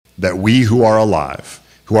that we who are alive,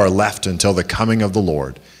 who are left until the coming of the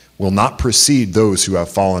Lord, will not precede those who have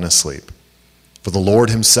fallen asleep. For the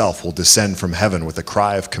Lord himself will descend from heaven with a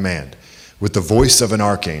cry of command, with the voice of an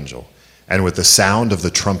archangel, and with the sound of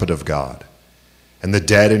the trumpet of God. And the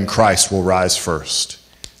dead in Christ will rise first.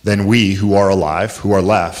 Then we who are alive, who are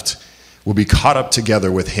left, will be caught up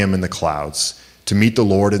together with him in the clouds to meet the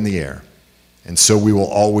Lord in the air. And so we will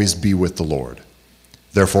always be with the Lord.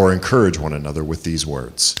 Therefore encourage one another with these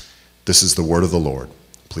words. This is the word of the Lord.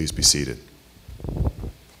 Please be seated.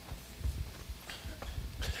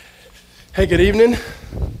 Hey, good evening.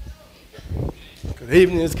 Good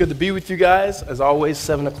evening. It's good to be with you guys. As always,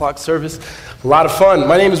 7 o'clock service. A lot of fun.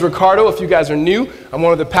 My name is Riccardo. If you guys are new, I'm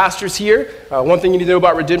one of the pastors here. One thing you need to know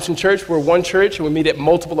about Redemption Church, we're one church and we meet at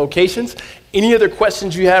multiple locations. Any other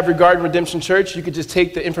questions you have regarding Redemption Church, you could just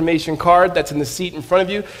take the information card that's in the seat in front of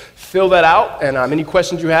you, fill that out, and any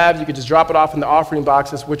questions you have, you could just drop it off in the offering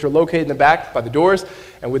boxes, which are located in the back by the doors,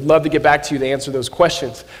 and we'd love to get back to you to answer those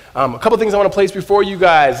questions. A couple things I want to place before you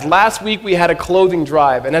guys. Last week we had a clothing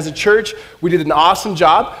drive, and as a church, we did an awesome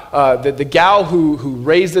job. The gal who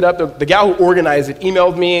raised it up, the gal who organized it,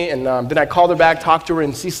 emailed me, and then I called her back, talked to her,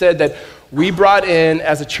 and she said that we brought in,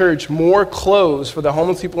 as a church, more clothes for the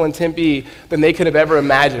homeless people in Tempe than they could have ever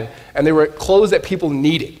imagined. And they were clothes that people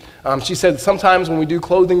needed. She said sometimes when we do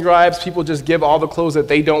clothing drives, people just give all the clothes that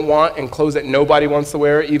they don't want and clothes that nobody wants to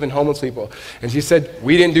wear, even homeless people. And she said,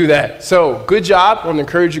 we didn't do that. So good job. I want to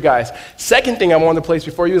encourage you guys. Second thing I wanted to place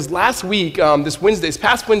before you is last week, this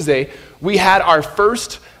past Wednesday, we had our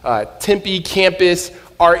first Tempe campus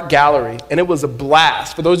art gallery, and it was a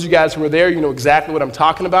blast. For those of you guys who were there, you know exactly what I'm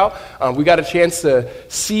talking about. We got a chance to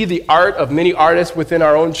see the art of many artists within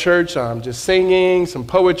our own church, just singing, some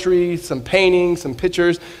poetry, some painting, some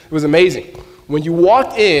pictures. It was amazing. When you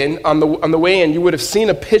walked in, on the way in, you would have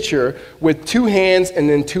seen a picture with 2 hands and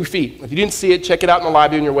then 2 feet. If you didn't see it, check it out in the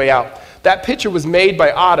lobby on your way out. That picture was made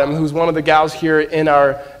by Autumn, who's one of the gals here in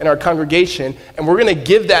our congregation, and we're going to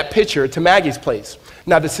give that picture to Maggie's place.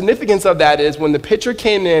 Now, the significance of that is when the picture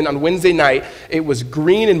came in on Wednesday night, it was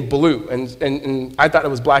green and blue, and I thought it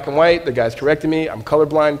was black and white. The guys corrected me. I'm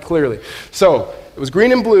colorblind, clearly. So it was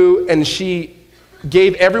green and blue, and she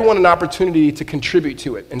gave everyone an opportunity to contribute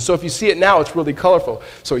to it. And so if you see it now, it's really colorful.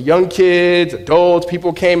 So young kids, adults,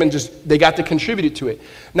 people came and they got to contribute to it.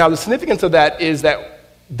 Now, the significance of that is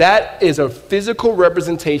that is a physical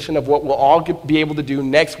representation of what we'll all be able to do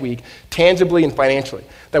next week, tangibly and financially,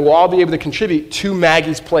 that we'll all be able to contribute to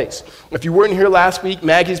Maggie's Place. If you weren't here last week,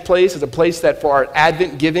 Maggie's Place is a place that for our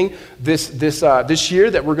Advent giving this year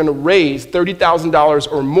that we're going to raise $30,000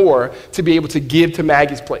 or more to be able to give to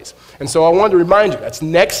Maggie's Place. And so I wanted to remind you, that's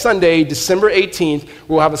next Sunday, December 18th,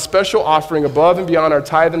 we'll have a special offering above and beyond our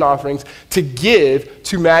tithe and offerings to give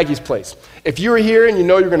to Maggie's Place. If you're here and you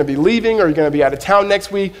know you're going to be leaving or you're going to be out of town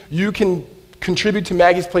next week, you can contribute to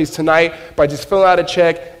Maggie's Place tonight by just filling out a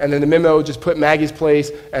check, and then the memo, just put Maggie's Place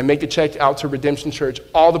and make the check out to Redemption Church.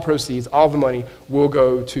 All the proceeds, all the money will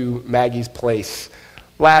go to Maggie's Place.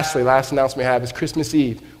 Lastly, last announcement I have is Christmas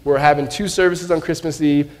Eve. We're having 2 services on Christmas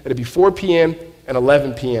Eve. It'll be 4 p.m. and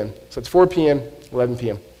 11 p.m. So it's 4 p.m., 11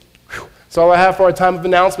 p.m. That's all I have for our time of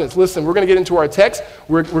announcements. Listen, we're going to get into our text.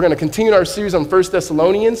 We're going to continue our series on 1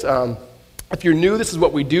 Thessalonians. If you're new, this is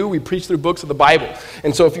what we do. We preach through books of the Bible.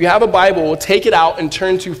 And so if you have a Bible, we'll take it out and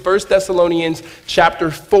turn to 1 Thessalonians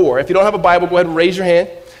chapter 4. If you don't have a Bible, go ahead and raise your hand.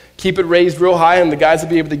 Keep it raised real high, and the guys will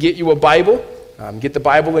be able to get you a Bible. Get the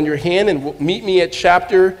Bible in your hand, and meet me at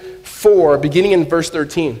chapter 4, beginning in verse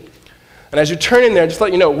 13. And as you turn in there, just to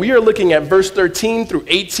let you know, we are looking at verse 13 through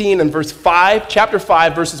 18 and verse 5, chapter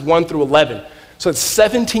 5, verses 1 through 11. So it's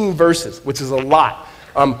 17 verses, which is a lot.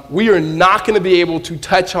 We are not going to be able to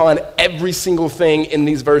touch on every single thing in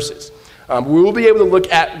these verses. We will be able to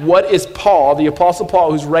look at what is Paul, the Apostle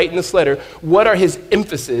Paul, who's writing this letter, what are his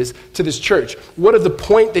emphasis to this church? What is the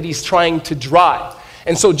point that he's trying to drive?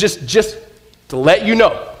 And so just to let you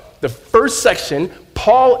know, the first section,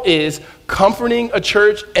 Paul is comforting a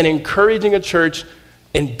church and encouraging a church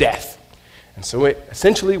in death. And so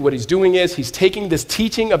essentially what he's doing is he's taking this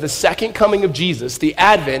teaching of the second coming of Jesus, the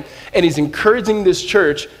Advent, and he's encouraging this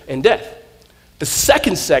church in death. The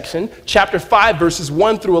second section, chapter 5, verses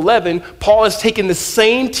 1 through 11, Paul has taken the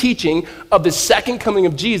same teaching of the second coming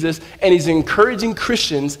of Jesus, and he's encouraging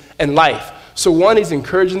Christians in life. So one, he's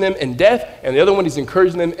encouraging them in death, and the other one, he's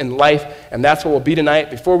encouraging them in life, and that's what we'll be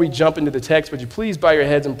tonight. Before we jump into the text, would you please bow your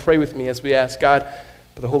heads and pray with me as we ask God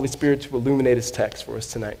for the Holy Spirit to illuminate his text for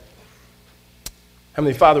us tonight.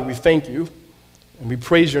 Heavenly Father, we thank you and we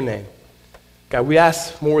praise your name. God, we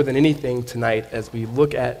ask more than anything tonight as we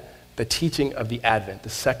look at the teaching of the Advent, the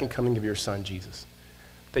second coming of your Son, Jesus.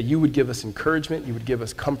 that you would give us encouragement, you would give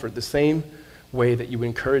us comfort, the same way that you would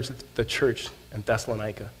encourage the church in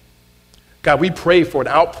Thessalonica. God, we pray for an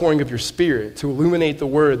outpouring of your Spirit to illuminate the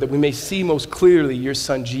word, that we may see most clearly your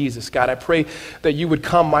Son, Jesus. God, I pray that you would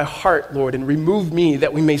calm my heart, Lord, and remove me,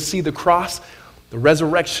 that we may see the cross, the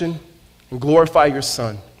resurrection, and glorify your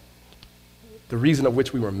Son, the reason of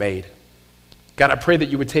which we were made. God, I pray that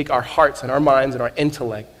you would take our hearts and our minds and our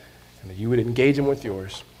intellect, and that you would engage them with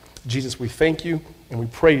yours. Jesus, we thank you and we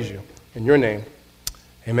praise you. In your name,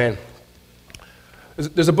 amen.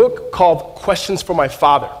 There's a book called Questions for My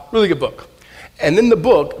Father, really good book. And in the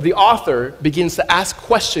book, the author begins to ask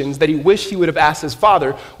questions that he wished he would have asked his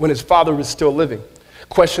father when his father was still living.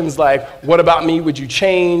 Questions like, what about me would you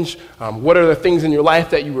change? What are the things in your life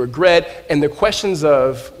that you regret? And the questions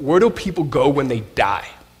of, where do people go when they die?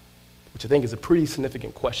 Which I think is a pretty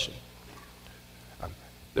significant question.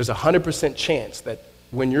 There's a 100% chance that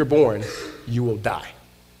when you're born, you will die.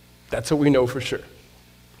 That's what we know for sure.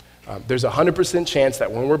 There's a 100% chance that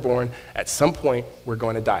when we're born, at some point, we're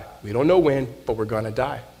going to die. We don't know when, but we're going to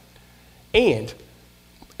die. And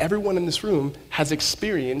everyone in this room has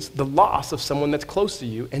experienced the loss of someone that's close to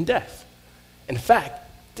you in death. In fact,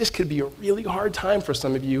 this could be a really hard time for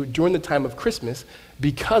some of you during the time of Christmas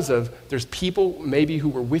because there's people maybe who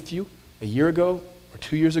were with you a year ago or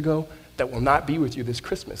 2 years ago that will not be with you this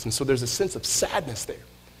Christmas. And so there's a sense of sadness there.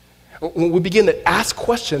 When we begin to ask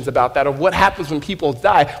questions about that, of what happens when people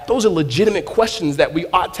die, those are legitimate questions that we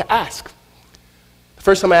ought to ask. The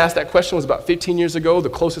first time I asked that question was about 15 years ago. The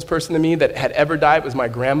closest person to me that had ever died was my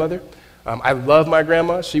grandmother. I love my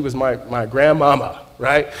grandma. She was my grandmama,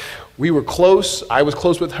 right? We were close. I was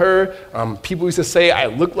close with her. People used to say I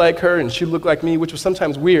looked like her and she looked like me, which was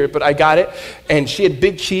sometimes weird, but I got it. And she had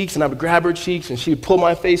big cheeks, and I would grab her cheeks, and she would pull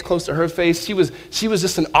my face close to her face. She was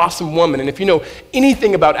just an awesome woman. And if you know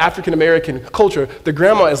anything about African-American culture, the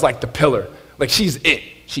grandma is like the pillar. Like, she's it.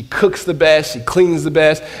 She cooks the best. She cleans the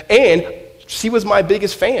best. And she was my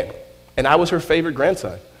biggest fan, and I was her favorite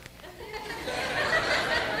grandson.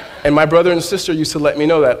 And my brother and sister used to let me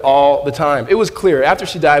know that all the time. It was clear. After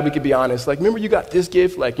she died, we could be honest. Like, remember you got this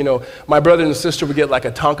gift? Like, you know, my brother and sister would get like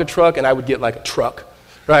a Tonka truck, and I would get like a truck,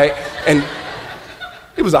 right? And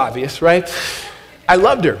it was obvious, right? I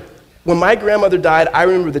loved her. When my grandmother died, I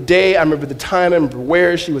remember the day, I remember the time, I remember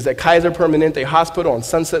where. She was at Kaiser Permanente Hospital on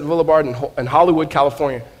Sunset Boulevard in Hollywood,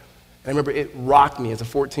 California. And I remember it rocked me as a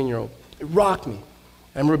 14-year-old. It rocked me.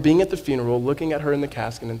 I remember being at the funeral, looking at her in the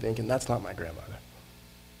casket and thinking, that's not my grandmother.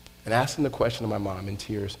 And asking the question of my mom in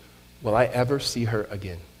tears, will I ever see her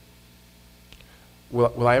again?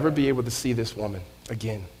 Will I ever be able to see this woman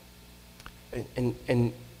again?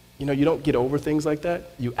 And you know, you don't get over things like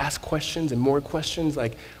that. You ask questions and more questions,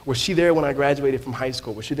 like, was she there when I graduated from high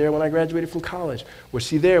school? Was she there when I graduated from college? Was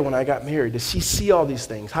she there when I got married? Does she see all these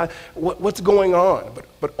things? What's going on?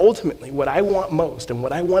 But ultimately, what I want most, and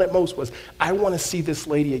what I wanted most, was I want to see this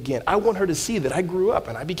lady again. I want her to see that I grew up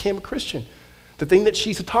and I became a Christian. The thing that she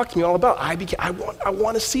used to talk to me all about, I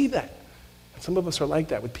want to see that. And some of us are like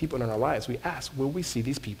that with people in our lives. We ask, will we see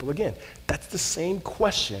these people again? That's the same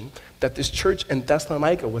question that this church in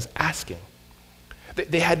Thessalonica was asking.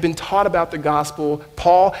 They had been taught about the gospel.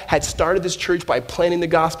 Paul had started this church by planting the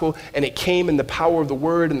gospel, and it came in the power of the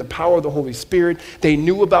word and the power of the Holy Spirit. They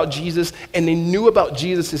knew about Jesus, and they knew about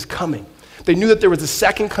Jesus' coming. They knew that there was a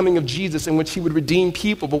second coming of Jesus in which he would redeem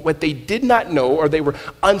people, but what they did not know, or they were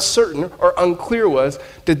uncertain or unclear, was,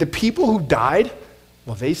 did the people who died,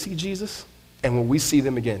 will they see Jesus? And will we see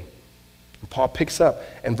them again? And Paul picks up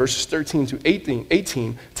in verses 13 to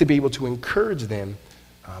 18 to be able to encourage them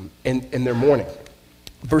in their mourning.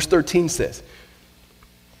 Verse 13 says,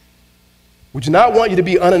 we do not want you to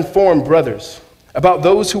be uninformed, brothers, about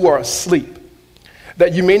those who are asleep,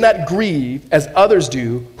 that you may not grieve as others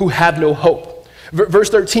do who have no hope. Verse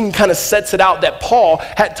 13 kind of sets it out that Paul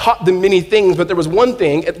had taught them many things, but there was one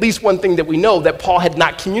thing, at least one thing that we know that Paul had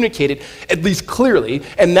not communicated, at least clearly,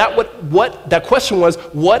 and that question was,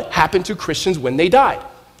 what happened to Christians when they died?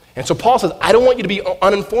 And so Paul says, I don't want you to be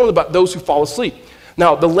uninformed about those who fall asleep.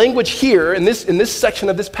 Now, the language here, in this section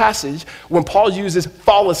of this passage, when Paul uses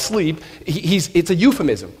fall asleep, it's a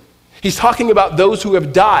euphemism. He's talking about those who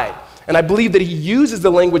have died. And I believe that he uses the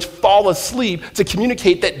language fall asleep to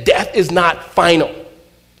communicate that death is not final.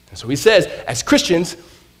 And so he says, as Christians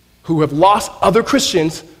who have lost other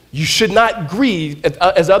Christians, you should not grieve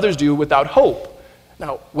as others do without hope.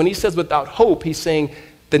 Now, when he says without hope, he's saying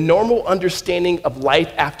the normal understanding of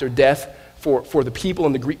life after death for the people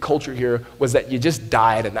in the Greek culture here was that you just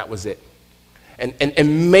died and that was it.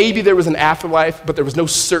 And maybe there was an afterlife, but there was no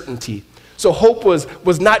certainty. So hope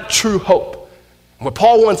was not true hope. What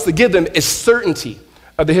Paul wants to give them is certainty.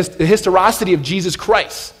 the historicity of Jesus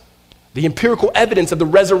Christ, the empirical evidence of the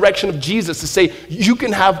resurrection of Jesus to say you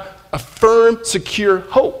can have a firm, secure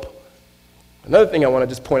hope. Another thing I want to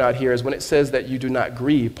just point out here is when it says that you do not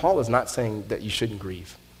grieve, Paul is not saying that you shouldn't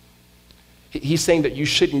grieve. He's saying that you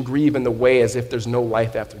shouldn't grieve in the way as if there's no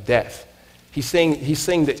life after death. He's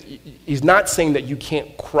not saying that you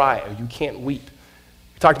can't cry or you can't weep.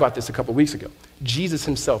 We talked about this a couple weeks ago. Jesus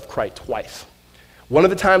himself cried twice. One of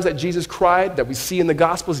the times that Jesus cried, that we see in the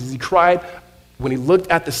Gospels, is he cried when he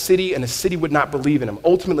looked at the city and the city would not believe in him.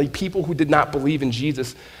 Ultimately, people who did not believe in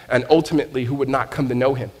Jesus and ultimately who would not come to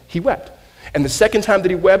know him, he wept. And the second time that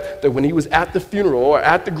he wept, that when he was at the funeral or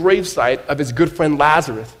at the gravesite of his good friend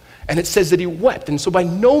Lazarus, and it says that he wept. And so by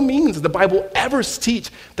no means does the Bible ever teach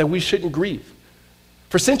that we shouldn't grieve.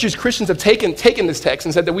 For centuries, Christians have taken this text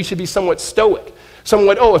and said that we should be somewhat stoic.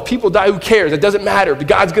 Somewhat, if people die, who cares? It doesn't matter.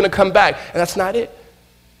 God's going to come back. And that's not it.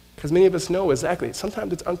 Because many of us know exactly.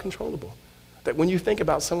 Sometimes it's uncontrollable. That when you think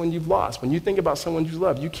about someone you've lost, when you think about someone you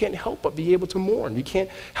love, you can't help but be able to mourn. You can't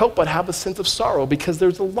help but have a sense of sorrow because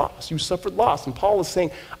there's a loss. You suffered loss. And Paul is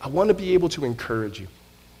saying, I want to be able to encourage you.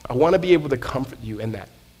 I want to be able to comfort you in that.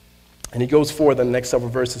 And he goes forward in the next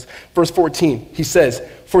several verses. Verse 14, he says,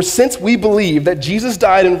 for since we believe that Jesus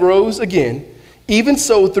died and rose again, even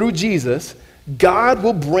so through Jesus, God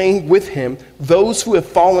will bring with him those who have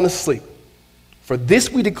fallen asleep. For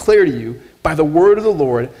this we declare to you by the word of the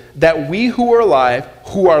Lord, that we who are alive,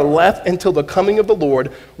 who are left until the coming of the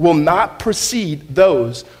Lord, will not precede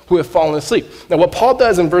those who have fallen asleep. Now what Paul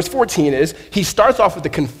does in verse 14 is, he starts off with a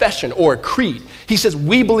confession or a creed. He says,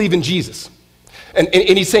 we believe in Jesus. And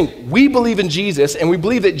he's saying, we believe in Jesus, and we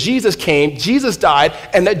believe that Jesus came, Jesus died,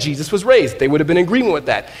 and that Jesus was raised. They would have been in agreement with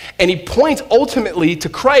that. And he points ultimately to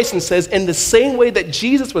Christ and says, in the same way that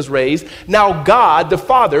Jesus was raised, now God, the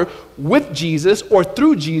Father, with Jesus or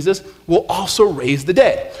through Jesus, will also raise the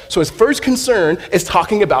dead. So his first concern is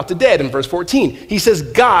talking about the dead in verse 14. He says,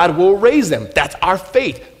 God will raise them. That's our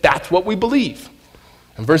faith. That's what we believe.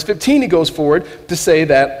 In verse 15, he goes forward to say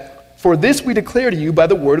that, for this we declare to you by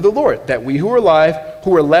the word of the Lord, that we who are alive,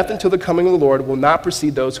 who are left until the coming of the Lord, will not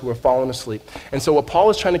precede those who are fallen asleep. And so what Paul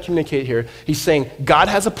is trying to communicate here, he's saying God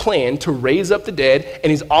has a plan to raise up the dead, and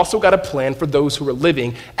he's also got a plan for those who are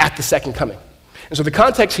living at the second coming. And so the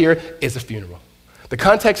context here is a funeral. The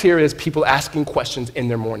context here is people asking questions in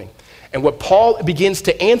their mourning. And what Paul begins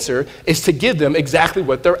to answer is to give them exactly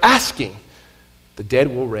what they're asking. The dead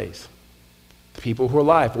will raise. The people who are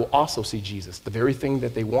alive will also see Jesus, the very thing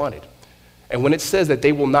that they wanted. And when it says that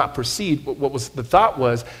they will not proceed, the thought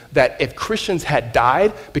was that if Christians had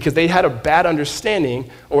died because they had a bad understanding,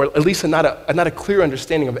 or at least not a clear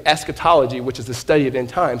understanding of eschatology, which is the study of end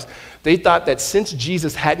times, they thought that since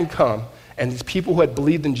Jesus hadn't come and these people who had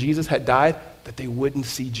believed in Jesus had died, that they wouldn't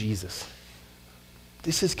see Jesus.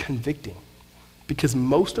 This is convicting because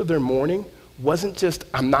most of their mourning wasn't just,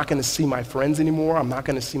 I'm not going to see my friends anymore, I'm not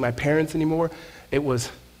going to see my parents anymore. It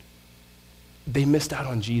was, they missed out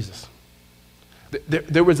on Jesus.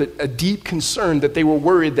 There was a deep concern that they were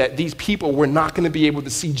worried that these people were not going to be able to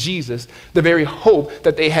see Jesus, the very hope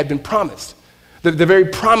that they had been promised. The very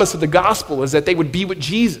promise of the gospel is that they would be with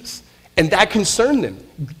Jesus. And that concerned them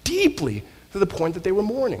deeply to the point that they were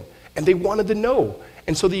mourning. And they wanted to know.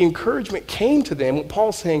 And so the encouragement came to them with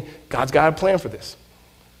Paul saying, God's got a plan for this.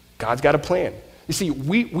 God's got a plan. You see,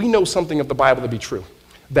 we know something of the Bible to be true.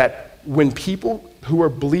 That when people who are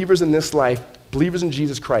believers in this life, believers in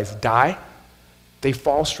Jesus Christ, die, they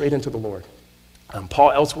fall straight into the Lord.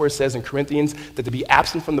 Paul elsewhere says in Corinthians that to be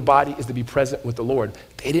absent from the body is to be present with the Lord.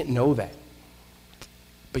 They didn't know that.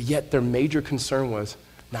 But yet their major concern was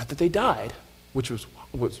not that they died, which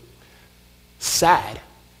was sad,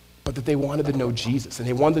 but that they wanted to know Jesus. And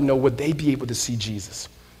they wanted to know, would they be able to see Jesus?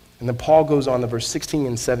 And then Paul goes on to verse 16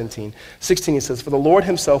 and 17. 16, he says, for the Lord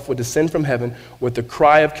himself will descend from heaven with the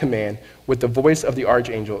cry of command, with the voice of the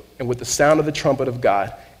archangel, and with the sound of the trumpet of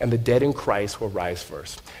God, and the dead in Christ will rise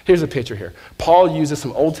first. Here's a picture here. Paul uses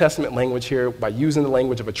some Old Testament language here by using the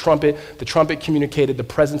language of a trumpet. The trumpet communicated the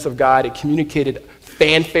presence of God. It communicated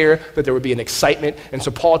fanfare, that there would be an excitement. And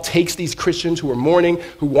so Paul takes these Christians who are mourning,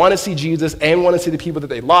 who want to see Jesus and want to see the people that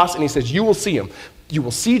they lost, and he says, you will see him. You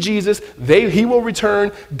will see Jesus. He will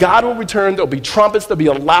return. God will return. There'll be trumpets. There'll be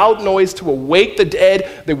a loud noise to awake the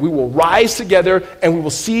dead, that we will rise together and we will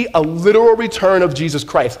see a literal return of Jesus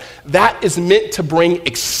Christ. That is meant to bring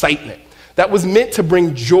excitement. That was meant to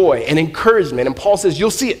bring joy and encouragement. And Paul says, you'll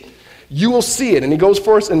see it. You will see it. And he goes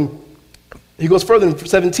further in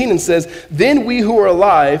 17 and says, then we who are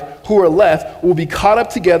alive, who are left, will be caught up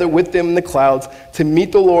together with them in the clouds to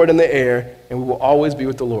meet the Lord in the air, and we will always be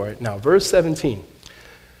with the Lord. Now, verse 17.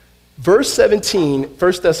 Verse 17,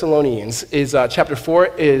 1 Thessalonians, is chapter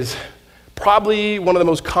 4, is probably one of the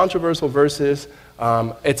most controversial verses.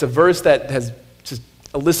 It's a verse that has just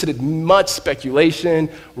elicited much speculation,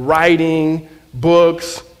 writing,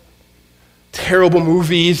 books, terrible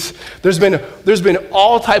movies. There's been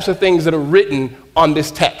all types of things that are written on this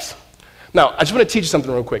text. Now, I just want to teach you something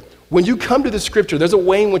real quick. When you come to the scripture, there's a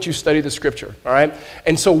way in which you study the scripture, all right?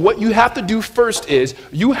 And so what you have to do first is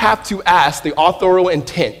you have to ask the authorial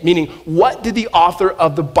intent, meaning what did the author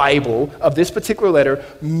of the Bible, of this particular letter,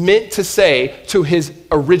 meant to say to his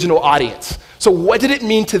original audience? So what did it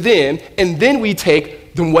mean to them? And then we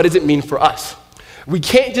take, then what does it mean for us? We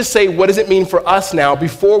can't just say, what does it mean for us now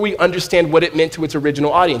before we understand what it meant to its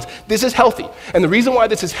original audience. This is healthy. And the reason why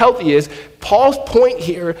this is healthy is Paul's point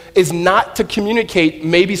here is not to communicate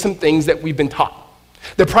maybe some things that we've been taught.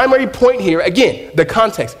 The primary point here, again, the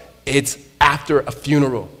context, it's after a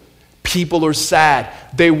funeral. People are sad.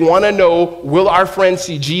 They want to know, will our friends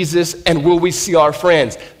see Jesus and will we see our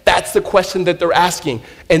friends? That's the question that they're asking.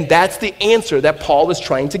 And that's the answer that Paul is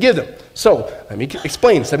trying to give them. So let me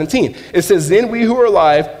explain, 17. It says, then we who are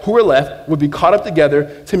alive, who are left, will be caught up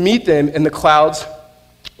together to meet them in the clouds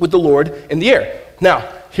with the Lord in the air.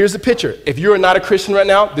 Now, here's the picture. If you're not a Christian right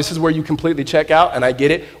now, this is where you completely check out, and I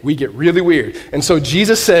get it. We get really weird. And so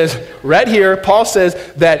Jesus says, right here, Paul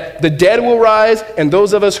says that the dead will rise, and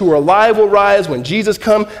those of us who are alive will rise when Jesus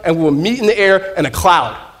comes, and we'll meet in the air in a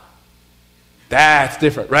cloud. That's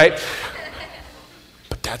different, right?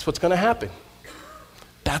 But that's what's going to happen.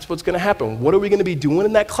 That's what's going to happen. What are we going to be doing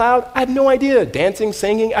in that cloud? I have no idea. Dancing,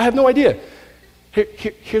 singing, I have no idea.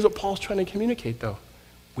 Here's what Paul's trying to communicate, though.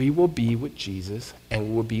 We will be with Jesus, and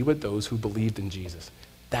we will be with those who believed in Jesus.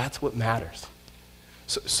 That's what matters.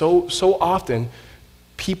 So often,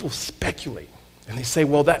 people speculate, and they say,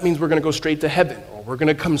 well, that means we're going to go straight to heaven, or we're going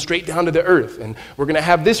to come straight down to the earth, and we're going to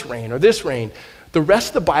have this rain or this rain. The rest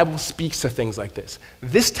of the Bible speaks to things like this.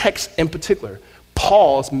 This text in particular,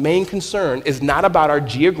 Paul's main concern is not about our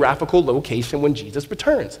geographical location when Jesus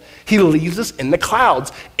returns. He leaves us in the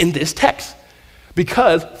clouds in this text.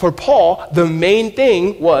 Because for Paul, the main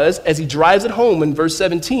thing was, as he drives it home in verse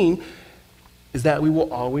 17, is that we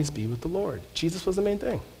will always be with the Lord. Jesus was the main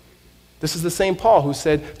thing. This is the same Paul who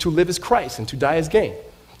said, to live is Christ and to die is gain.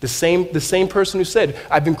 The same person who said,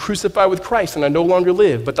 I've been crucified with Christ and I no longer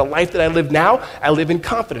live, but the life that I live now, I live in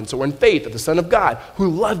confidence or in faith of the Son of God who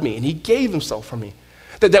loved me and he gave himself for me.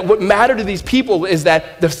 That what mattered to these people is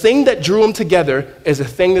that the thing that drew them together is a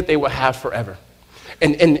thing that they will have forever.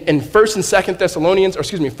 And in 1st and 2nd Thessalonians, or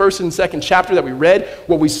excuse me, 1st and 2nd chapter that we read,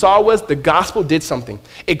 what we saw was the gospel did something.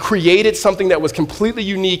 It created something that was completely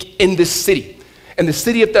unique in this city. In the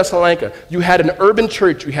city of Thessalonica, you had an urban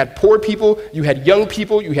church. You had poor people, you had young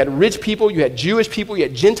people, you had rich people, you had Jewish people, you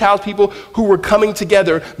had Gentiles people who were coming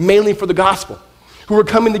together mainly for the gospel, who were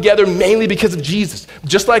coming together mainly because of Jesus.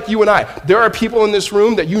 Just like you and I. There are people in this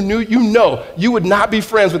room that you know you would not be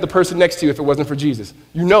friends with the person next to you if it wasn't for Jesus.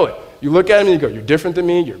 You know it. You look at them and you go, you're different than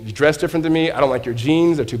me, you dress different than me, I don't like your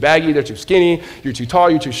jeans, they're too baggy, they're too skinny, you're too tall,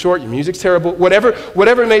 you're too short, your music's terrible, whatever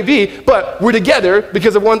it may be, but we're together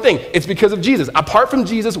because of one thing. It's because of Jesus. Apart from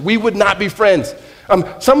Jesus, we would not be friends.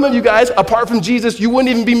 Some of you guys, apart from Jesus, you wouldn't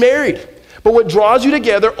even be married. But what draws you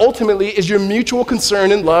together ultimately is your mutual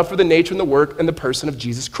concern and love for the nature and the work and the person of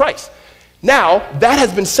Jesus Christ. Now, that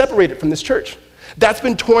has been separated from this church. That's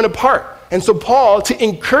been torn apart. And so Paul, to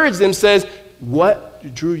encourage them, says, what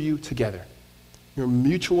drew you together? Your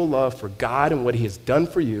mutual love for God and what he has done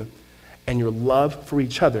for you, and your love for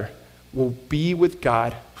each other will be with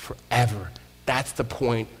God forever. That's the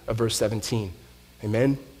point of verse 17.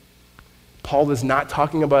 Amen? Paul is not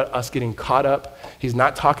talking about us getting caught up. He's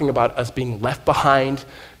not talking about us being left behind.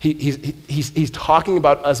 He's talking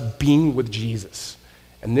about us being with Jesus.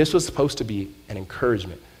 And this was supposed to be an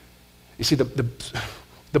encouragement. You see,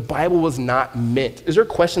 the Bible was not meant. Is there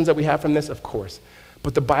questions that we have from this? Of course.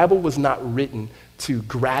 But the Bible was not written to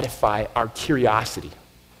gratify our curiosity.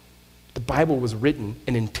 The Bible was written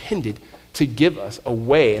and intended to give us a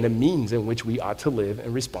way and a means in which we ought to live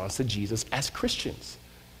in response to Jesus as Christians.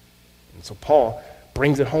 And so Paul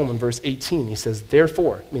brings it home in verse 18. He says,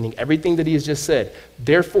 therefore, meaning everything that he has just said,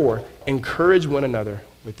 therefore, encourage one another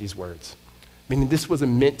with these words. Meaning this was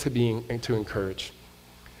meant to encourage.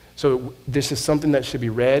 So this is something that should be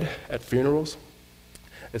read at funerals.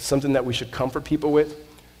 It's something that we should comfort people with.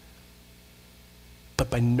 But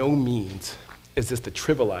by no means is this to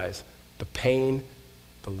trivialize the pain,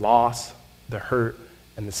 the loss, the hurt,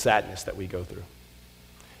 and the sadness that we go through.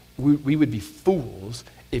 We would be fools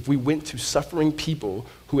if we went to suffering people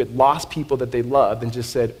who had lost people that they loved and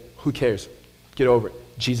just said, who cares? Get over it.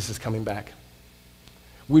 Jesus is coming back.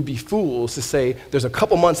 we'd be fools to say there's a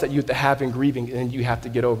couple months that you have to have in grieving and then you have to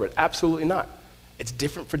get over it. Absolutely not. It's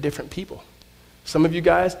different for different people. Some of you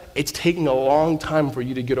guys, it's taking a long time for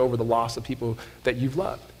you to get over the loss of people that you've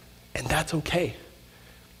loved, and that's okay.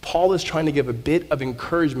 Paul is trying to give a bit of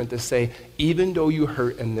encouragement to say, even though you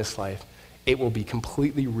hurt in this life, it will be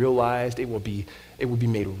completely realized, it will be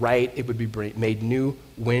made right, it would be made new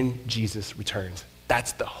when Jesus returns.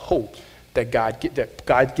 That's the hope that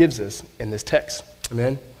God gives us in this text.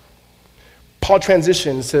 Amen? Paul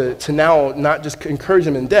transitions to now not just encourage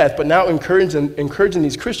them in death, but now encouraging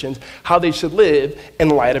these Christians how they should live in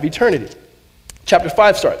light of eternity. Chapter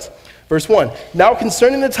 5 starts, verse 1. Now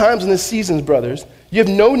concerning the times and the seasons, brothers, you have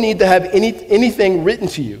no need to have anything written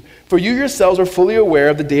to you, for you yourselves are fully aware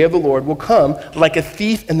of the day of the Lord will come like a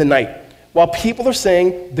thief in the night. While people are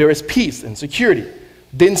saying there is peace and security,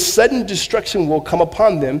 then sudden destruction will come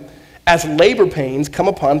upon them as labor pains come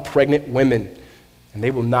upon pregnant women, and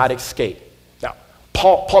they will not escape. Now,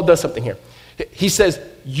 Paul does something here. He says,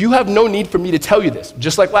 you have no need for me to tell you this,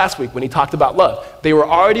 just like last week when he talked about love. They were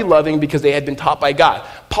already loving because they had been taught by God.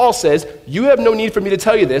 Paul says, you have no need for me to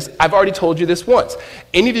tell you this. I've already told you this once.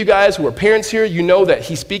 Any of you guys who are parents here, you know that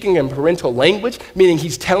he's speaking in parental language, meaning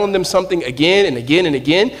he's telling them something again and again and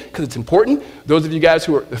again because it's important. Those of you guys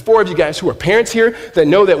the 4 of you guys who are parents here that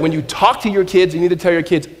know that when you talk to your kids, you need to tell your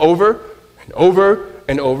kids over and over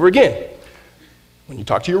and over again. When you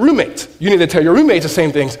talk to your roommates, you need to tell your roommates the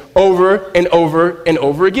same things over and over and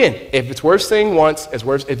over again. If it's worth saying once, if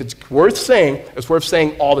it's worth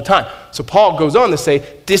saying all the time. So Paul goes on to say,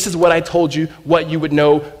 this is what I told you, what you would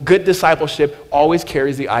know. Good discipleship always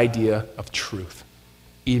carries the idea of truth,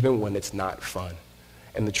 even when it's not fun.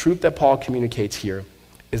 And the truth that Paul communicates here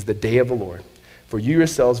is the day of the Lord. For you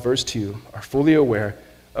yourselves, verse 2, are fully aware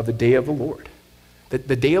of the day of the Lord. The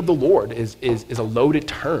day of the Lord is a loaded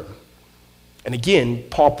term. And again,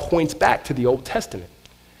 Paul points back to the Old Testament.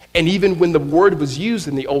 And even when the word was used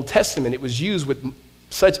in the Old Testament, it was used with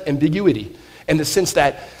such ambiguity in the sense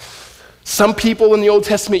that some people in the Old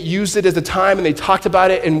Testament used it as a time and they talked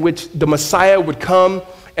about it in which the Messiah would come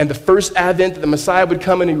and the first advent, the Messiah would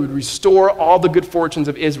come and he would restore all the good fortunes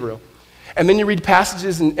of Israel. And then you read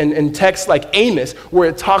passages in texts like Amos where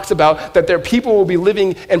it talks about that their people will be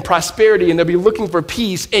living in prosperity and they'll be looking for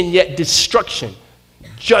peace, and yet destruction,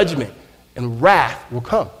 judgment, and wrath will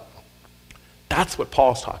come. That's what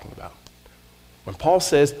Paul's talking about. When Paul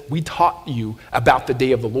says, we taught you about the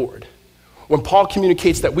day of the Lord. When Paul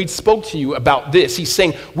communicates that we spoke to you about this, he's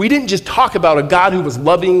saying, we didn't just talk about a God who was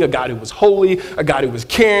loving, a God who was holy, a God who was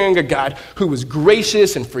caring, a God who was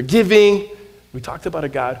gracious and forgiving. We talked about a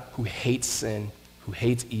God who hates sin, who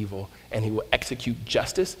hates evil, and he will execute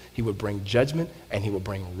justice, he will bring judgment, and he will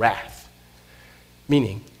bring wrath.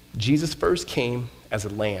 Meaning, Jesus first came as a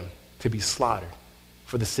lamb to be slaughtered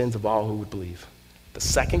for the sins of all who would believe. The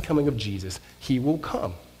second coming of Jesus, he will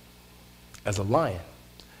come as a lion,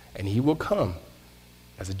 and he will come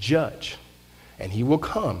as a judge, and he will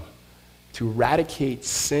come to eradicate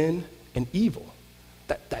sin and evil.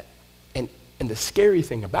 And the scary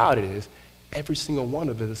thing about it is every single one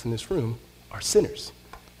of us in this room are sinners.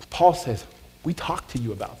 Paul says, we talked to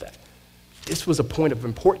you about that. This was a point of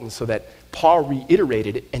importance so that Paul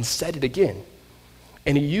reiterated it and said it again.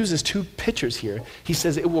 And he uses 2 pictures here. He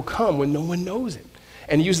says it will come when no one knows it.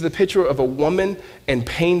 And he uses the picture of a woman in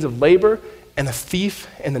pains of labor and a thief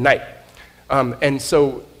in the night. And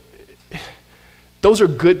so those are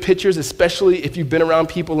good pictures, especially if you've been around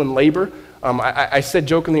people in labor. I said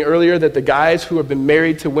jokingly earlier that the guys who have been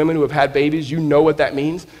married to women who have had babies, you know what that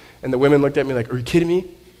means. And the women looked at me like, are you kidding me?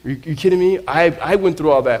 Are you kidding me? I went through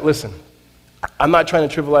all that. Listen, I'm not trying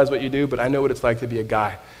to trivialize what you do, but I know what it's like to be a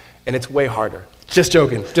guy. And it's way harder. Just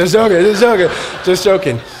joking.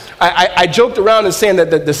 I joked around and saying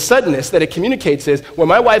that the suddenness that it communicates is, when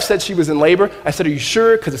my wife said she was in labor, I said, are you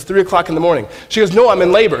sure? Because it's 3 o'clock in the morning. She goes, no, I'm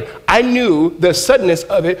in labor. I knew the suddenness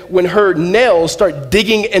of it when her nails start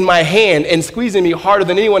digging in my hand and squeezing me harder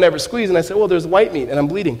than anyone ever squeezed. And I said, well, there's white meat and I'm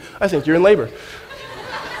bleeding. I think you're in labor.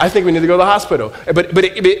 I think we need to go to the hospital. But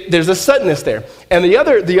there's a suddenness there. And the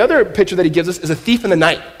other picture that he gives us is a thief in the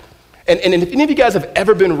night. And if any of you guys have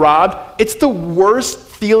ever been robbed, it's the worst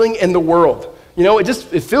feeling in the world. You know, it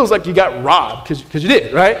feels like you got robbed because you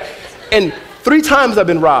did, right? And 3 times I've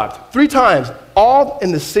been robbed. 3 times, all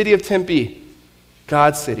in the city of Tempe,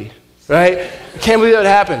 God's city, right? I can't believe that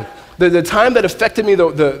happened. The time that affected me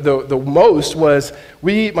the most was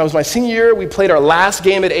my senior year. We played our last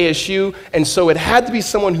game at ASU, and so it had to be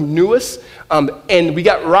someone who knew us, and we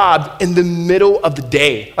got robbed in the middle of the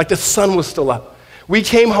day, like the sun was still up. We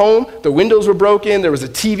came home, the windows were broken, there was a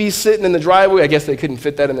TV sitting in the driveway. I guess they couldn't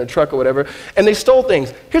fit that in their truck or whatever. And they stole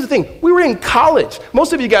things. Here's the thing, we were in college.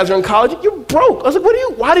 Most of you guys are in college, you're broke. I was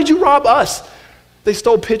like, why did you rob us? They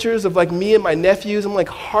stole pictures of like me and my nephews. I'm like,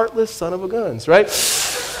 heartless son of a guns, right?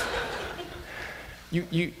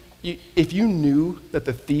 If you knew that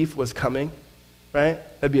the thief was coming, right,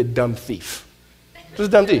 that'd be a dumb thief. Just a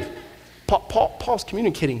dumb thief. Paul's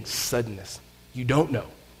communicating suddenness. You don't know.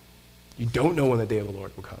 You don't know when the day of the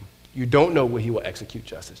Lord will come. You don't know when he will execute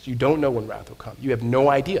justice. You don't know when wrath will come. You have no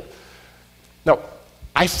idea. Now,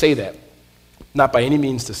 I say that not by any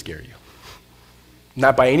means to scare you.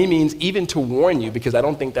 Not by any means even to warn you, because I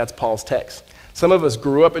don't think that's Paul's text. Some of us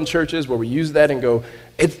grew up in churches where we use that and go,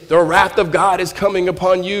 the wrath of God is coming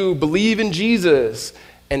upon you. Believe in Jesus.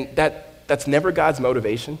 And that's never God's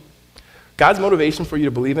motivation. God's motivation for you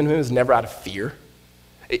to believe in him is never out of fear.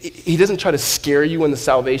 He doesn't try to scare you into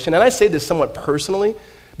salvation. And I say this somewhat personally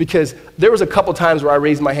because there was a couple times where I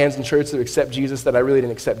raised my hands in church to accept Jesus that I really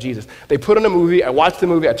didn't accept Jesus. They put on a movie. I watched the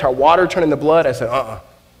movie. I saw water turn into blood. I said,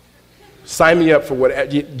 sign me up for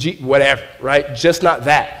whatever, right? Just not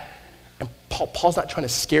that. And Paul's not trying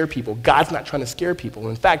to scare people. God's not trying to scare people.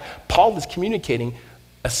 In fact, Paul is communicating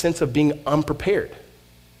a sense of being unprepared.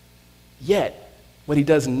 Yet, what he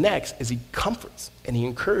does next is he comforts and he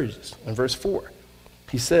encourages. In verse 4,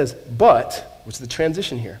 he says, but, which is the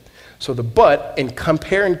transition here. So the but, in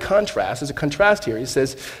compare and contrast, there's a contrast here. He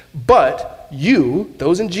says, but you,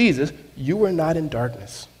 those in Jesus, you were not in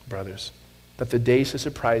darkness, brothers, that the day should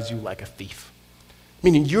surprise you like a thief.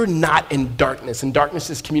 Meaning you're not in darkness, and darkness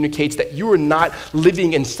just communicates that you are not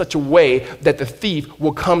living in such a way that the thief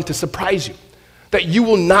will come to surprise you. That you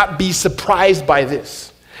will not be surprised by this.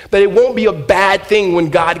 That it won't be a bad thing when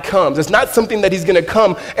God comes. It's not something that he's going to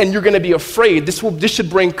come and you're going to be afraid. This should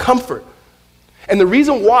bring comfort. And the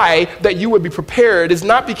reason why that you would be prepared is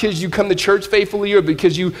not because you come to church faithfully or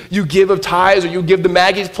because you give of tithes or you give to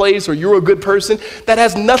Maggie's place or you're a good person. That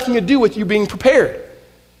has nothing to do with you being prepared.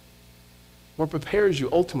 What prepares you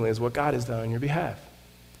ultimately is what God has done on your behalf.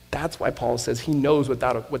 That's why Paul says he knows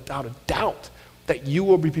without a doubt that you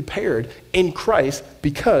will be prepared in Christ,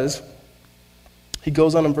 because he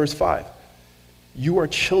goes on in verse 5. You are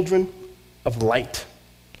children of light,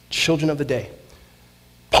 children of the day.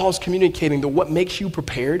 Paul's communicating that what makes you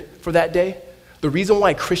prepared for that day, the reason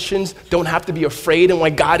why Christians don't have to be afraid and why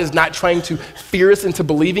God is not trying to fear us into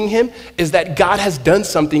believing him is that God has done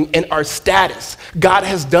something in our status. God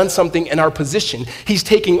has done something in our position. He's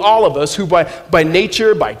taking all of us who by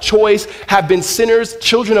nature, by choice, have been sinners,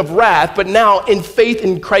 children of wrath, but now in faith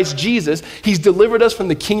in Christ Jesus, he's delivered us from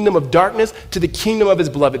the kingdom of darkness to the kingdom of his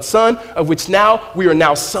beloved Son, of which now we are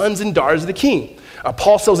now sons and daughters of the King.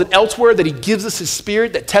 Paul says it elsewhere that he gives us his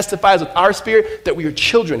spirit that testifies with our spirit that we are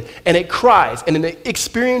children, and it cries, and an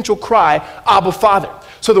experiential cry, Abba, Father.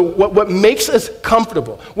 So what makes us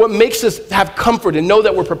comfortable, what makes us have comfort and know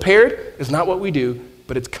that we're prepared is not what we do,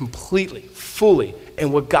 but it's completely, fully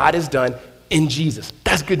in what God has done in Jesus.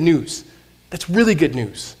 That's good news. That's really good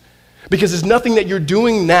news. Because there's nothing that you're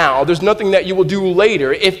doing now, there's nothing that you will do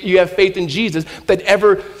later if you have faith in Jesus that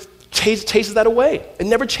ever chases that away. It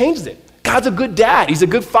never changes it. God's a good dad. He's a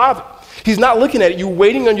good father. He's not looking at you,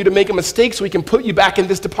 waiting on you to make a mistake so he can put you back in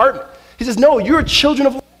this department. He says, no, you're children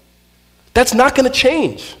of light. That's not going to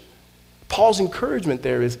change. Paul's encouragement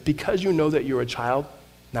there is because you know that you're a child,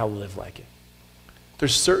 now live like it.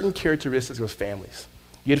 There's certain characteristics of families.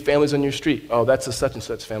 You get families on your street. Oh, that's a such and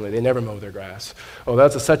such family. They never mow their grass. Oh,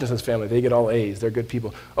 that's a such and such family. They get all A's. They're good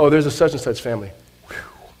people. Oh, there's a such and such family.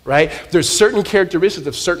 Right? There's certain characteristics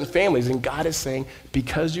of certain families, and God is saying,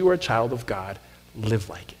 because you are a child of God, live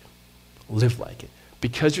like it. Live like it.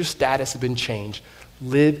 Because your status has been changed,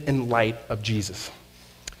 live in light of Jesus.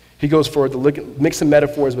 He goes forward to mix some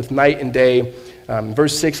metaphors with night and day.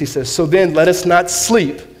 Verse 6, he says, so then let us not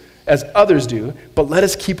sleep as others do, but let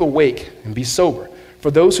us keep awake and be sober. For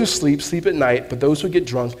those who sleep, sleep at night, but those who get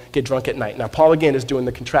drunk at night. Now, Paul, again, is doing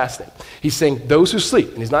the contrasting. He's saying those who sleep,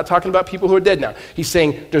 and he's not talking about people who are dead now. He's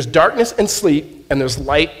saying there's darkness and sleep, and there's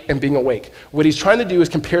light and being awake. What he's trying to do is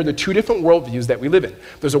compare the two different worldviews that we live in.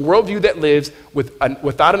 There's a worldview that lives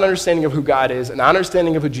without an understanding of who God is, an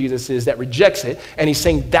understanding of who Jesus is, that rejects it, and he's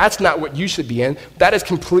saying that's not what you should be in. That is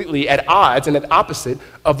completely at odds and at opposite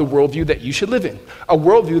of the worldview that you should live in. A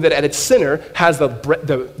worldview that at its center has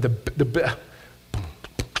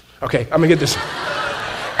Okay, I'm gonna get this.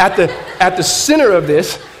 At the center of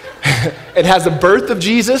this, it has the birth of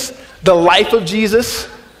Jesus, the life of Jesus,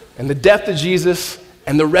 and the death of Jesus,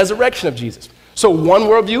 and the resurrection of Jesus. So one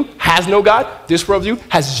worldview has no God. This worldview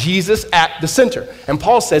has Jesus at the center. And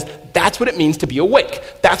Paul says That's what it means to be awake.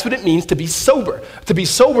 That's what it means to be sober. To be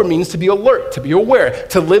sober means to be alert, to be aware,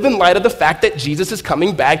 to live in light of the fact that Jesus is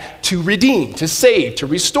coming back to redeem, to save, to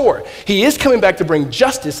restore. He is coming back to bring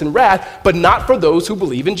justice and wrath, but not for those who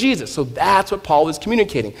believe in Jesus. So that's what Paul is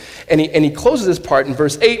communicating. And he closes this part in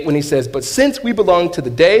verse 8 when he says, but since we belong to the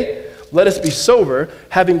day, let us be sober,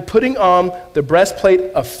 having putting on the breastplate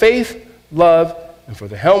of faith, love, and for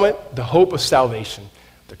the helmet, the hope of salvation,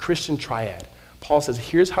 the Christian triad. Paul says,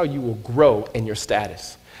 here's how you will grow in your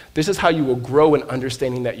status. This is how you will grow in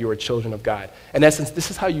understanding that you are children of God. In essence,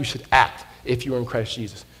 this is how you should act if you are in Christ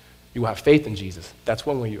Jesus. You will have faith in Jesus. That's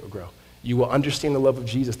one way you will grow. You will understand the love of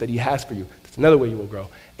Jesus that he has for you. That's another way you will grow.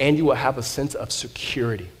 And you will have a sense of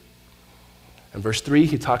security. In verse 3,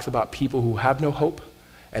 he talks about people who have no hope.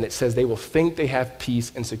 And it says they will think they have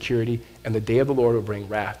peace and security, and the day of the Lord will bring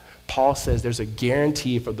wrath. Paul says there's a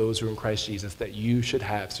guarantee for those who are in Christ Jesus that you should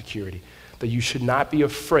have security, that you should not be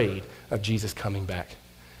afraid of Jesus coming back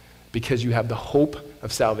because you have the hope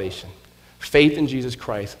of salvation, faith in Jesus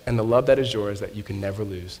Christ, and the love that is yours that you can never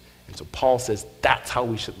lose. And so Paul says that's how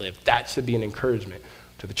we should live. That should be an encouragement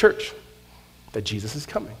to the church, that Jesus is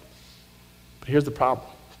coming. But here's the problem.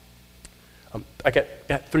 I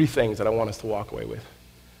got 3 things that I want us to walk away with.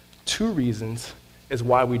 2 reasons is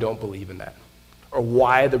why we don't believe in that, or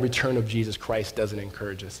why the return of Jesus Christ doesn't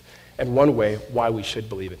encourage us, and 1 way why we should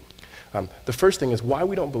believe it. The first thing is why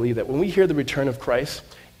we don't believe that. When we hear the return of Christ,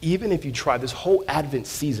 even if you try this whole Advent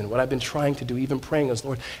season, what I've been trying to do, even praying is,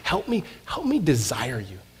 Lord, help me desire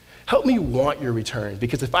you. Help me want your return.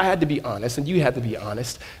 Because if I had to be honest, and you had to be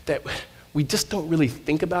honest, that we just don't really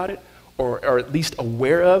think about it, or at least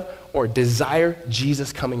aware of, or desire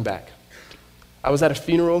Jesus coming back. I was at a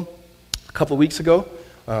funeral a couple of weeks ago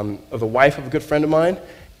of the wife of a good friend of mine,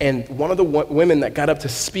 and one of the women that got up to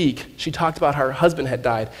speak, she talked about how her husband had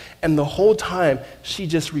died, and the whole time she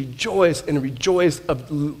just rejoiced of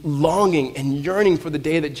longing and yearning for the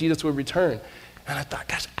day that Jesus would return. And I thought,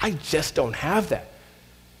 gosh, I just don't have that.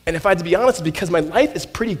 And if I had to be honest, it's because my life is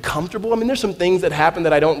pretty comfortable. I mean, there's some things that happen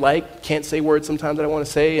that I don't like, can't say words sometimes that I want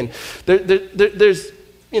to say, and there's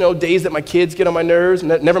days that my kids get on my nerves,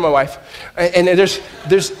 never my wife. And there's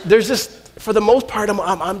just, for the most part,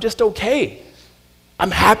 I'm just okay. I'm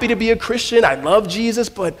happy to be a Christian. I love Jesus,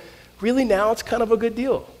 but really now it's kind of a good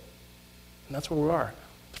deal. And that's where we are.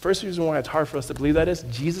 The first reason why it's hard for us to believe that is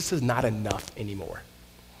Jesus is not enough anymore.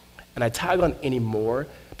 And I tag on anymore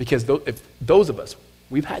because if those of us,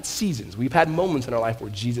 we've had seasons, we've had moments in our life where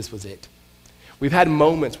Jesus was it. We've had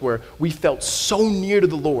moments where we felt so near to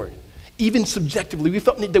the Lord. Even subjectively, we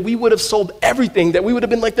felt that we would have sold everything, that we would have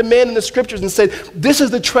been like the man in the scriptures and said, this is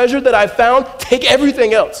the treasure that I found, take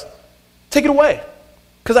everything else. Take it away.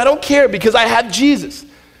 Because I don't care, because I have Jesus.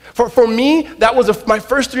 For me, that was my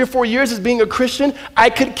first 3 or 4 years as being a Christian.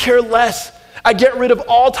 I could care less. I get rid of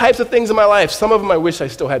all types of things in my life. Some of them I wish I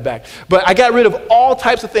still had back. But I got rid of all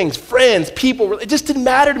types of things, friends, people. It just didn't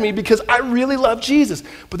matter to me because I really love Jesus.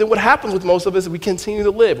 But then what happens with most of us is we continue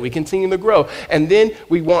to live. We continue to grow. And then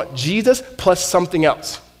we want Jesus plus something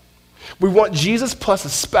else. We want Jesus plus a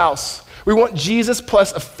spouse. We want Jesus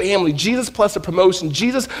plus a family. Jesus plus a promotion.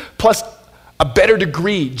 Jesus plus a better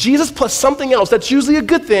degree. Jesus plus something else. That's usually a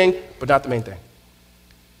good thing, but not the main thing.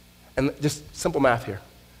 And just simple math here.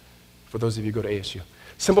 For those of you who go to ASU.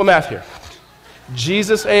 Simple math here.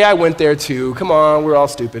 Jesus, hey, I went there too. Come on, we're all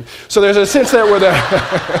stupid. So there's a sense that we're there.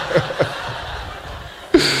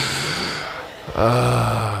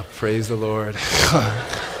 Praise the Lord.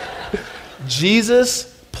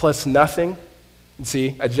 Jesus plus nothing.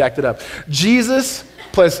 See, I jacked it up. Jesus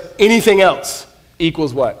plus anything else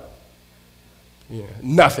equals what? Yeah,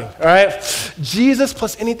 nothing, all right? Jesus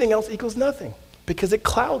plus anything else equals nothing because it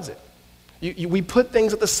clouds it. We put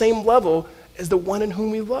things at the same level as the one in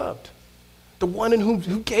whom we loved, the one in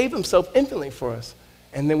who gave himself infinitely for us,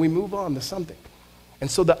 and then we move on to something.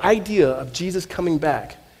 And so the idea of Jesus coming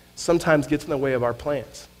back sometimes gets in the way of our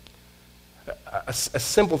plans. A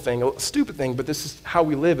simple thing, a stupid thing, but this is how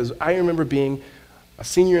we live, is I remember being a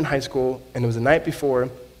senior in high school, and it was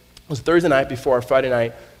Thursday night before our Friday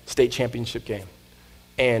night state championship game.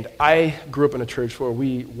 And I grew up in a church where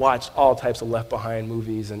we watched all types of Left Behind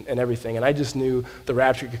movies and everything, and I just knew the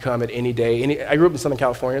rapture could come at any day. I grew up in Southern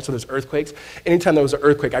California, so there's earthquakes. Anytime there was an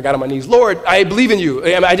earthquake, I got on my knees, Lord, I believe in you.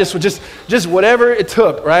 I just whatever it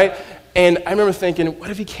took, right? And I remember thinking,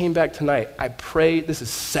 what if he came back tonight? I prayed, this is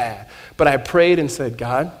sad, but I prayed and said,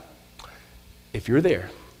 God, if you're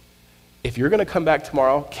there, if you're going to come back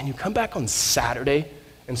tomorrow, can you come back on Saturday?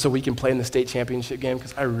 And so we can play in the state championship game,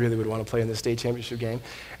 because I really would want to play in the state championship game.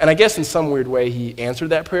 And I guess in some weird way he answered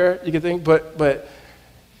that prayer, you could think, but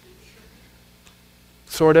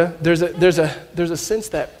Sort of. There's a sense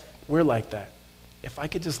that we're like that. If I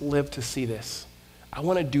could just live to see this, I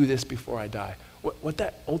want to do this before I die. What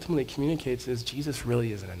that ultimately communicates is Jesus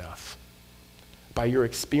really isn't enough. By your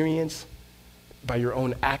experience, by your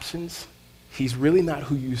own actions, he's really not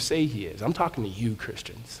who you say he is. I'm talking to you,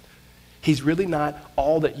 Christians. He's really not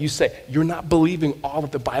all that you say. You're not believing all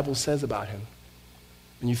that the Bible says about him.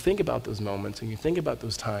 When you think about those moments and you think about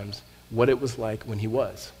those times, what it was like when he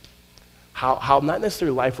was. How not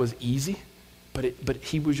necessarily life was easy, but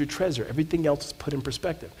he was your treasure. Everything else is put in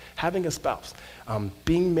perspective. Having a spouse,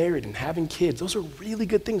 being married and having kids, those are really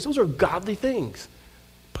good things. Those are godly things.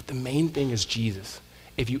 But the main thing is Jesus.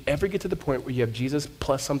 If you ever get to the point where you have Jesus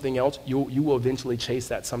plus something else, you will eventually chase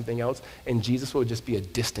that something else, and Jesus will just be a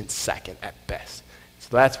distant second at best. So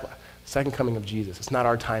that's why. Second coming of Jesus. It's not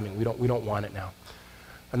our timing. We don't want it now.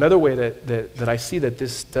 Another way that I see that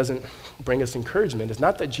this doesn't bring us encouragement is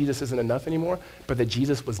not that Jesus isn't enough anymore, but that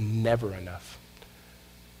Jesus was never enough.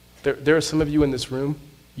 There are some of you in this room,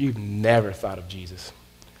 you've never thought of Jesus.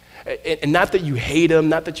 And not that you hate him,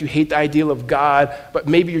 not that you hate the ideal of God, but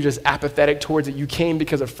maybe you're just apathetic towards it. You came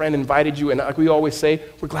because a friend invited you, and like we always say,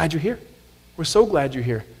 we're glad you're here. We're so glad you're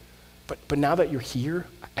here. But now that you're here,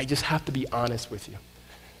 I just have to be honest with you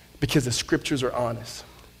because the scriptures are honest.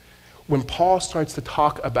 When Paul starts to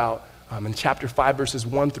talk about, in chapter 5, verses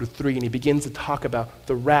 1 through 3, and he begins to talk about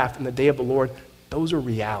the wrath and the day of the Lord, those are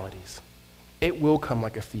realities. It will come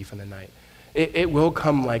like a thief in the night. It will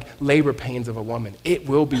come like labor pains of a woman. It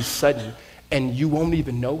will be sudden, and you won't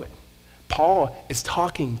even know it. Paul is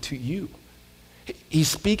talking to you. He's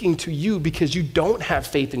speaking to you because you don't have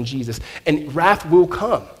faith in Jesus, and wrath will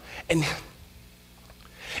come. And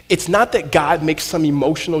it's not that God makes some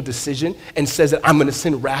emotional decision and says that I'm going to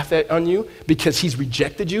send wrath on you because he's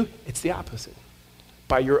rejected you. It's the opposite.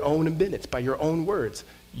 By your own admittance, by your own words,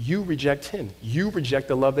 you reject him. You reject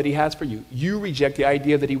the love that he has for you. You reject the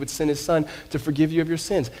idea that he would send his son to forgive you of your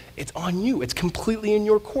sins. It's on you. It's completely in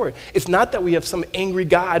your court. It's not that we have some angry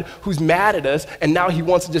God who's mad at us and now he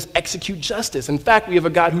wants to just execute justice. In fact, we have a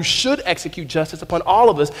God who should execute justice upon all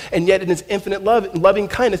of us, and yet in his infinite love and loving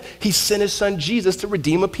kindness, he sent his son Jesus to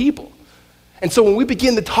redeem a people. And so when we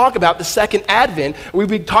begin to talk about the second advent,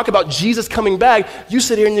 we talk about Jesus coming back, you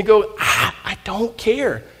sit here and you go, I don't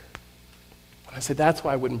care. And I said, that's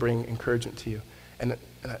why I wouldn't bring encouragement to you. And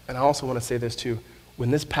I also want to say this too. When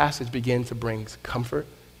this passage begins to bring comfort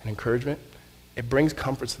and encouragement, it brings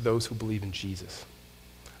comfort to those who believe in Jesus.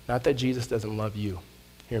 Not that Jesus doesn't love you.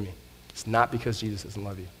 Hear me. It's not because Jesus doesn't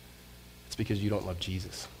love you. It's because you don't love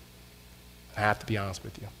Jesus. I have to be honest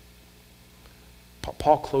with you.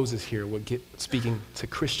 Paul closes here speaking to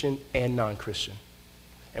Christian and non-Christian.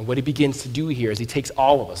 And what he begins to do here is he takes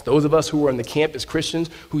all of us, those of us who are in the camp as Christians,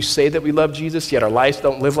 who say that we love Jesus, yet our lives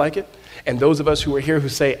don't live like it, and those of us who are here who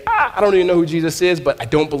say, I don't even know who Jesus is, but I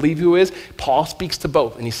don't believe who is. Paul speaks to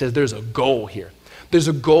both, and he says there's a goal here. There's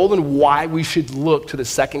a goal in why we should look to the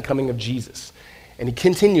second coming of Jesus. And he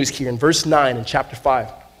continues here in verse 9 in chapter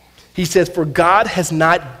 5. He says, for God has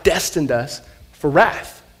not destined us for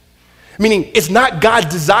wrath. Meaning, it's not God's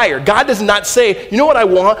desire. God does not say, you know what I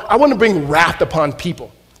want? I want to bring wrath upon people.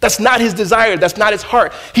 That's not his desire. That's not his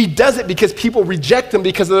heart. He does it because people reject him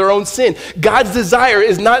because of their own sin. God's desire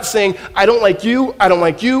is not saying, I don't like you, I don't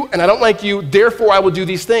like you, and I don't like you, therefore I will do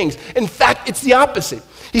these things. In fact, it's the opposite.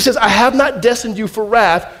 He says, I have not destined you for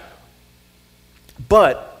wrath,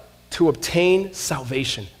 but to obtain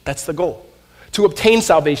salvation. That's the goal. To obtain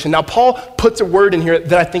salvation. Now, Paul puts a word in here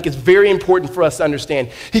that I think is very important for us to understand.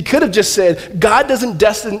 He could have just said, God doesn't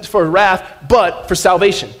destine for wrath, but for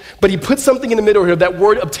salvation. But he puts something in the middle here, that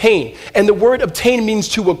word obtain. And the word obtain means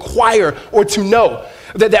to acquire or to know.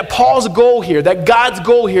 That Paul's goal here, that God's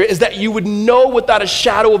goal here is that you would know without a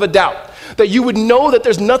shadow of a doubt. That you would know that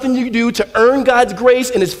there's nothing you can do to earn God's grace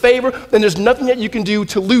and his favor, and there's nothing that you can do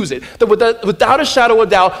to lose it. That without a shadow of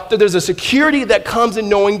doubt, that there's a security that comes in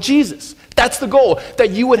knowing Jesus. That's the goal,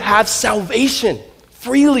 that you would have salvation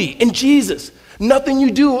freely in Jesus. Nothing you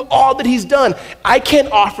do, all that he's done. I can't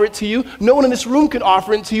offer it to you. No one in this room can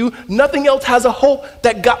offer it to you. Nothing else has a hope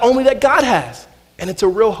that only that God has. And it's a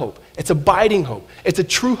real hope. It's abiding hope. It's a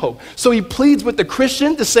true hope. So he pleads with the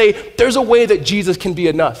Christian to say, there's a way that Jesus can be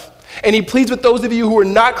enough. And he pleads with those of you who are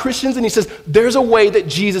not Christians, and he says, there's a way that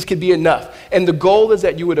Jesus can be enough. And the goal is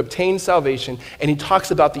that you would obtain salvation. And he talks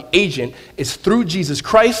about the agent is through Jesus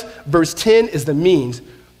Christ. Verse 10 is the means,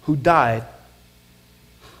 who died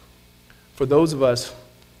for those of us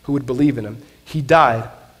who would believe in him. He died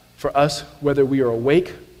for us, whether we are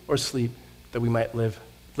awake or asleep, that we might live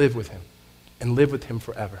with him and live with him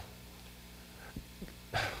forever.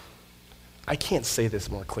 I can't say this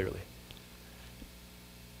more clearly.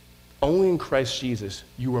 Only in Christ Jesus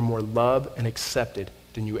you are more loved and accepted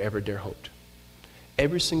than you ever dare hoped.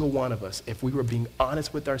 Every single one of us, if we were being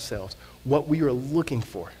honest with ourselves, what we are looking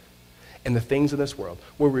for in the things of this world,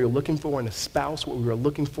 what we are looking for in a spouse, what we are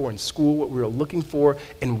looking for in school, what we are looking for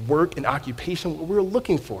in work and occupation, what we're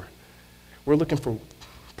looking for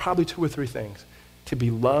probably 2 or 3 things: to be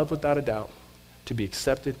loved without a doubt, to be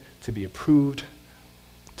accepted, to be approved,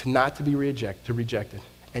 to not to be rejected.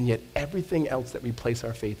 And yet everything else that we place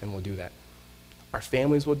our faith in will do that. Our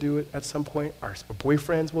families will do it at some point. Our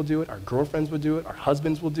boyfriends will do it. Our girlfriends will do it. Our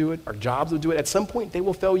husbands will do it. Our jobs will do it. At some point, they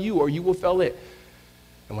will fail you or you will fail it.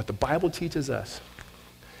 And what the Bible teaches us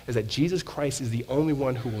is that Jesus Christ is the only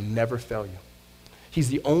one who will never fail you. He's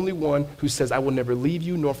the only one who says, I will never leave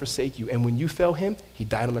you nor forsake you. And when you fail him, he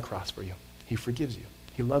died on the cross for you. He forgives you.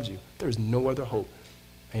 He loves you. There is no other hope.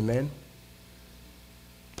 Amen?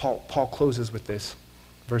 Paul closes with this.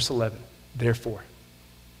 Verse 11, therefore,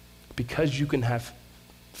 because you can have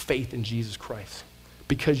faith in Jesus Christ,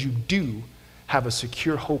 because you do have a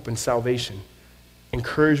secure hope in salvation,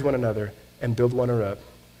 encourage one another and build one another up,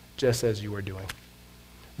 just as you are doing.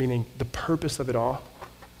 Meaning the purpose of it all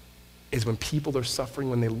is when people are suffering,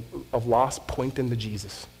 when they of loss, point them to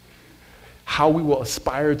Jesus. How we will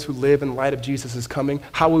aspire to live in light of Jesus' coming,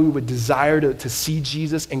 how we would desire to see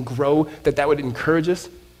Jesus and grow, that would encourage us,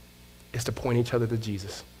 is to point each other to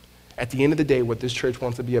Jesus. At the end of the day, what this church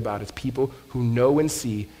wants to be about is people who know and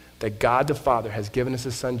see that God the Father has given us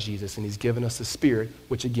his son Jesus, and he's given us the Spirit,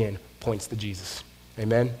 which again points to Jesus.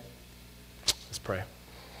 Amen? Let's pray.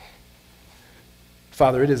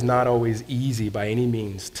 Father, it is not always easy by any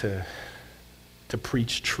means to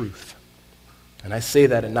preach truth. And I say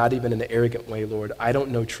that, and not even in an arrogant way, Lord. I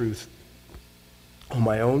don't know truth on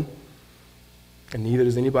my own, and neither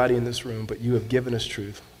does anybody in this room, but you have given us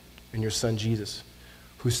truth in your son Jesus,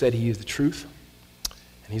 who said he is the truth,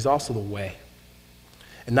 and he's also the way.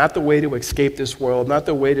 And not the way to escape this world, not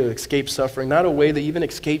the way to escape suffering, not a way to even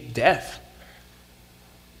escape death.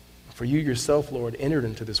 For you yourself, Lord, entered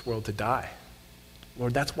into this world to die.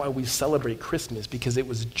 Lord, that's why we celebrate Christmas, because it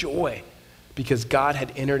was joy, because God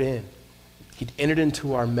had entered in. He'd entered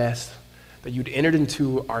into our mess, that you'd entered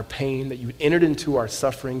into our pain, that you'd entered into our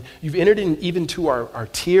suffering. You've entered in even to our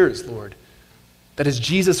tears, Lord. That as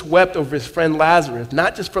Jesus wept over his friend Lazarus,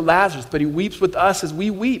 not just for Lazarus, but he weeps with us as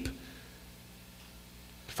we weep.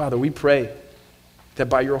 Father, we pray that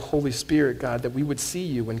by your Holy Spirit, God, that we would see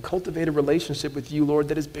you and cultivate a relationship with you, Lord,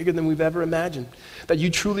 that is bigger than we've ever imagined, that you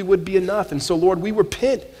truly would be enough. And so, Lord, we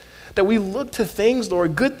repent that we look to things,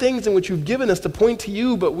 Lord, good things in which you've given us to point to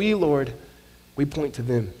you, but we, Lord, we point to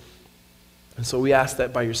them. And so we ask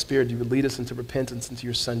that by your Spirit, you would lead us into repentance, into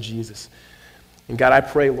your Son, Jesus. And God, I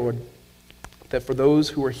pray, Lord, that for those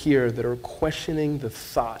who are here that are questioning the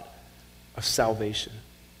thought of salvation,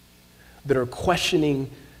 that are questioning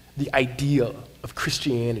the idea of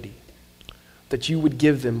Christianity, that you would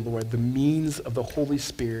give them, Lord, the means of the Holy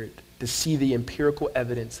Spirit to see the empirical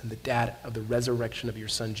evidence and the data of the resurrection of your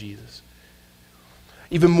Son, Jesus.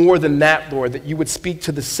 Even more than that, Lord, that you would speak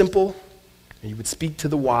to the simple, and you would speak to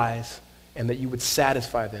the wise, and that you would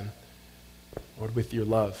satisfy them, Lord, with your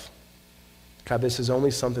love. God, this is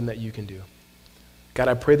only something that you can do. God,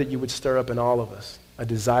 I pray that you would stir up in all of us a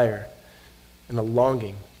desire and a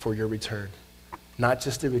longing for your return, not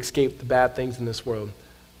just to escape the bad things in this world,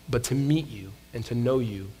 but to meet you and to know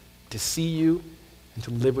you, to see you and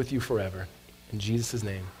to live with you forever. In Jesus'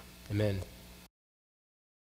 name, amen.